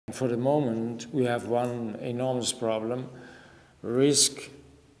For the moment, we have one enormous problem: risk,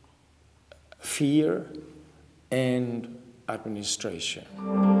 fear, and administration.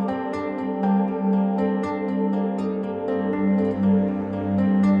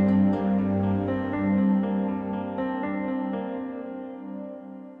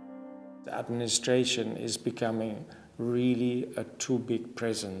 The administration is becoming really a too big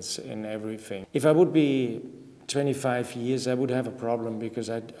presence in everything. If I would be 25 years, I would have a problem, because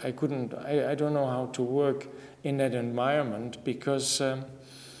I don't know how to work in that environment, because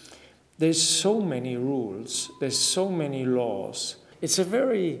there's so many rules, there's so many laws. It's a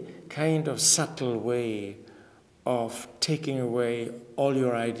very kind of subtle way of taking away all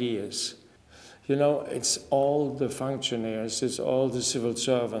your ideas. You know, it's all the functionaries, it's all the civil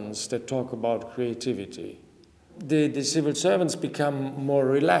servants that talk about creativity. The civil servants become more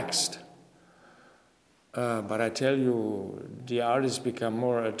relaxed. But I tell you, the artists become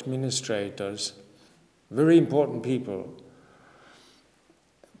more administrators, very important people.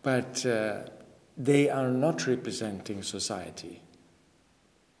 But they are not representing society.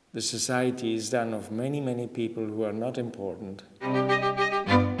 The society is done of many, many people who are not important.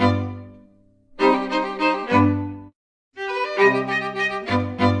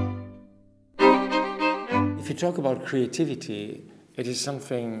 If you talk about creativity, it is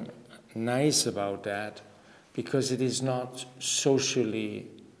something nice about that, because it is not socially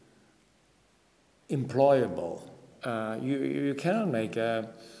employable. You cannot make a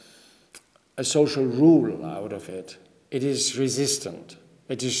social rule out of it. It is resistant,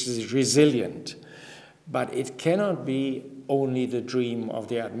 it is resilient, but it cannot be only the dream of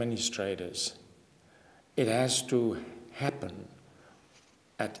the administrators. It has to happen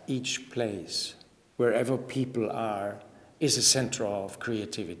at each place. Wherever people are is a center of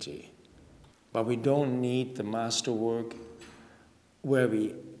creativity. But we don't need the masterwork where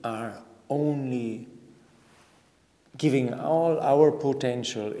we are only giving all our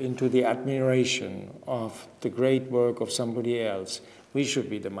potential into the admiration of the great work of somebody else. We should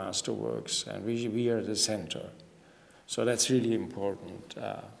be the masterworks, and we are the center. So that's really important,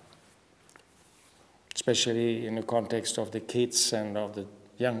 especially in the context of the kids and of the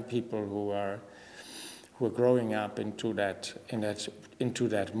young people who are growing up into that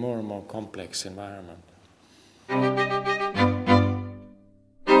more and more complex environment.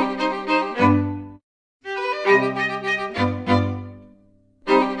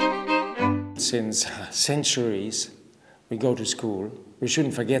 Since centuries, we go to school. We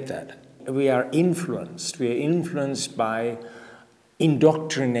shouldn't forget that. We are influenced. We are influenced by,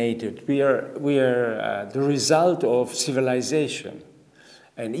 indoctrinated. We are the result of civilization.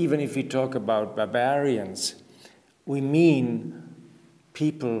 And even if we talk about barbarians, we mean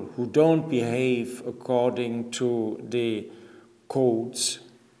people who don't behave according to the codes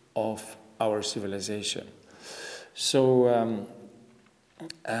of our civilization. So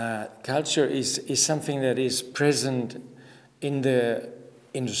culture is something that is present in the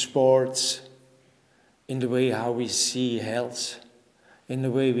sports, in the way how we see health, in the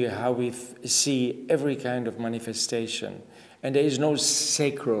way how we see every kind of manifestation. And there is no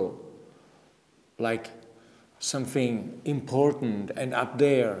sacral, like something important and up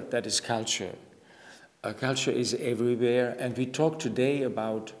there that is culture. Culture is everywhere, and we talk today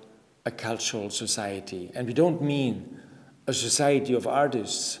about a cultural society. And we don't mean a society of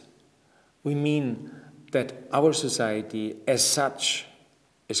artists. We mean that our society as such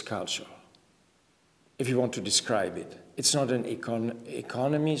is cultural, if you want to describe it. It's not an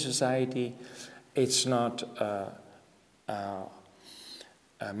economy society, it's not a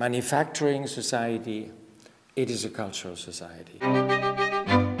manufacturing society, it is a cultural society.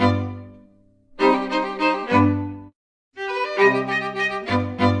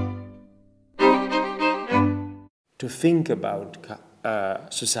 To think about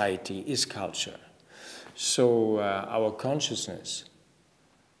society is culture. So our consciousness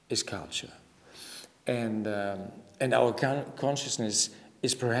is culture. And our consciousness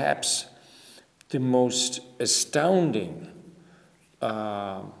is perhaps the most astounding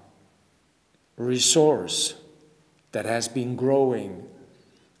resource that has been growing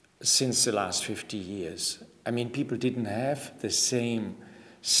since the last 50 years. I mean, people didn't have the same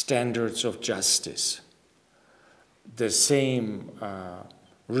standards of justice, the same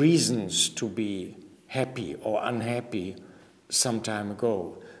reasons to be happy or unhappy some time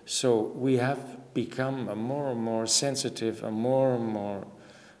ago. So we have become a more and more sensitive, a more and more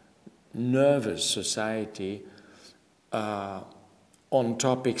nervous society on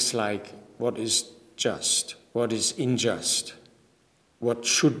topics like what is just, what is unjust, what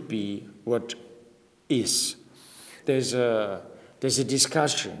should be, what is. There's a There's a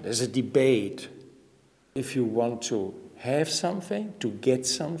discussion, there's a debate. If you want to have something, to get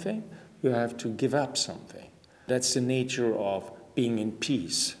something, you have to give up something. That's the nature of being in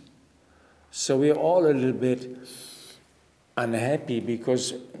peace. So we're all a little bit unhappy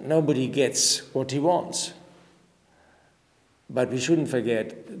because nobody gets what he wants. But we shouldn't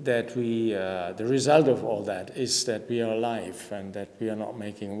forget that the result of all that is that we are alive and that we are not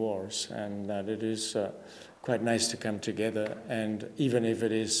making wars, and that it is quite nice to come together. And even if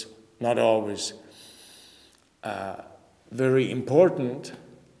it is not always very important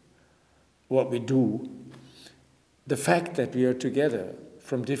what we do, the fact that we are together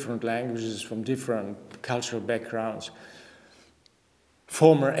from different languages, from different cultural backgrounds,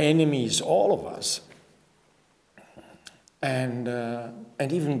 former enemies, all of us, and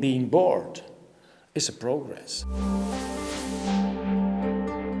even being bored is a progress.